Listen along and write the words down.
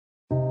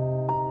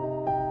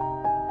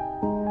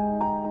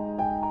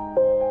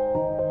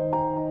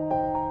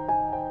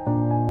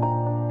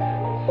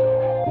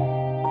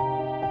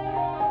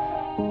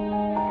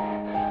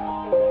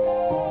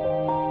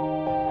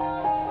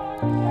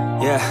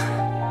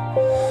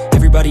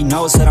Everybody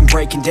knows that I'm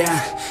breaking down.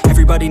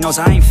 Everybody knows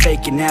I ain't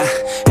faking now.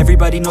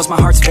 Everybody knows my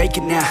heart's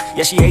vacant now.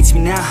 Yeah, she hates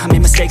me now, I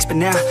made mistakes but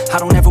now I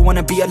don't ever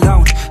wanna be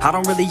alone. I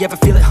don't really ever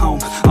feel at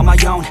home. On my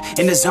own,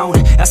 in the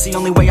zone, that's the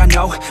only way I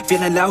know.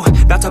 Feeling low,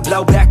 about to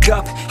blow back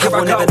up. I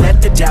won't ever let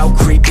the doubt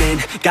creep in.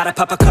 Gotta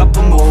pop a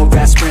couple more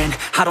aspirin.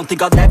 I don't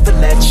think I'll ever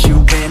let you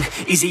in.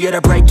 Easier to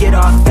break it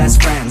off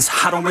best friends.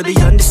 I don't really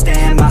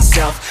understand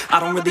myself. I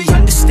don't really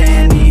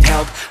understand, need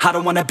help. I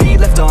don't wanna be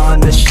left on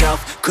the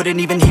shelf. Couldn't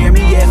even hear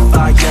me if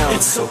I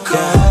yelled. It's so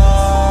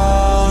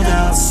cold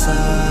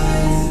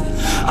outside,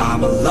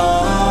 I'm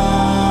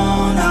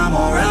alone, I'm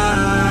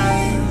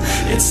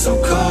alright. It's so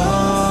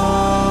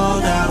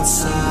cold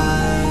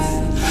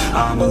outside,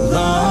 I'm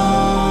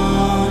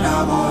alone,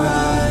 I'm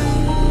alright.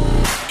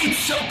 It's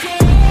so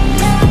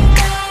cold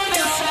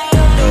outside,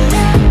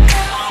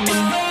 I'm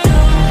alone.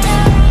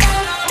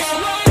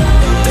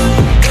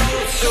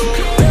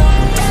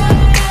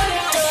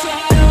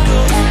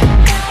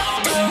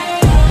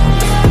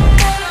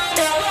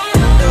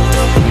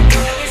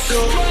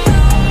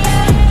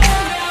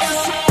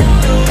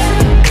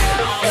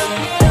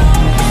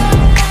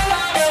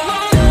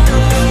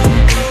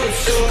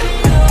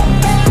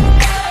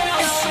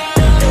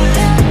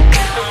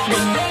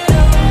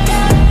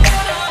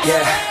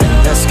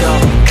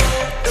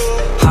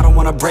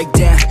 Break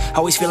down,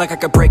 always feel like I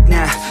could break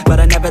now, but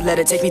I never let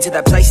it take me to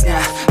that place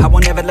now. I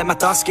won't ever let my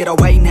thoughts get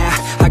away now.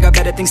 I got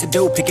better things to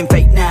do, picking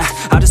fate now.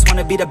 I just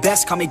wanna be the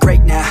best, call me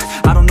great now.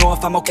 I don't know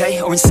if I'm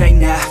okay or insane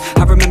now.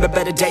 I remember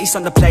better days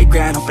on the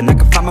playground, hoping I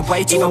can find my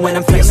way. Even when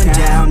I'm feeling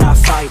down, I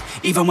fight.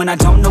 Even when I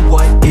don't know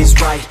what is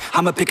right,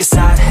 I'ma pick a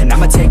side and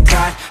I'ma take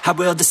pride. I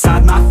will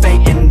decide my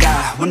fate and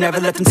I will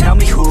never let them tell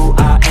me who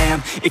I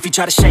am. If you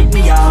try to shake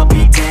me, I'll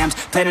be damned.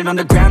 Planet on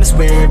the ground is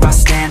where I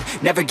stand.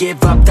 Never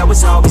give up, that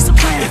was always the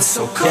plan. It's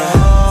so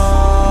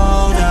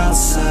cold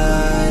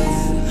outside,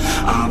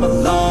 I'm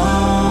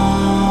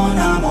alone,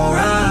 I'm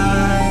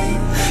alright.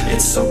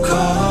 It's so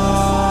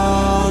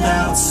cold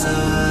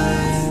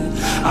outside,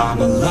 I'm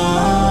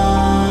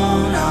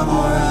alone, I'm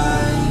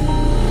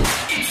alright.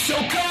 It's so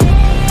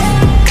cold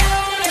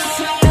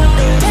outside,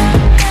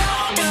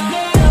 I'm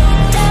alone.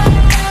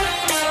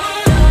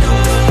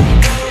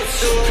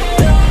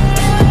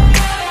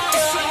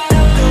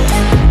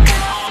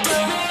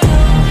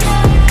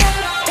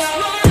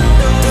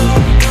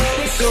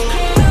 It's so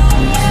cold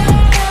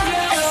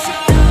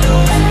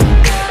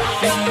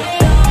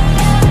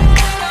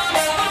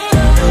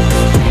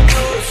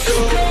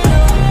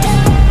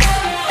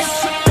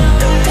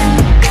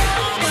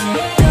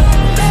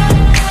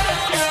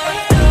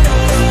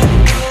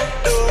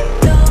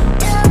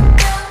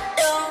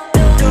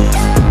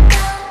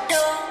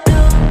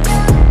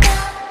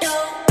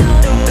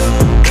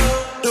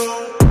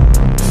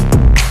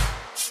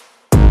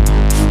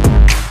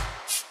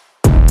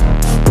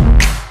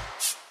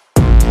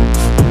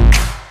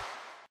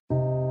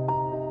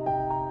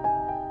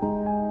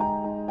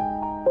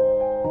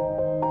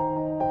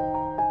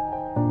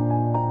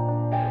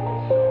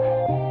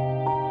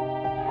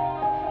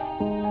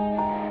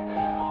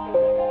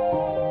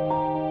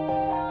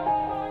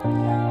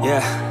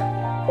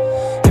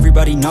Yeah,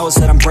 everybody knows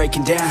that I'm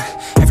breaking down.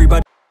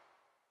 Everybody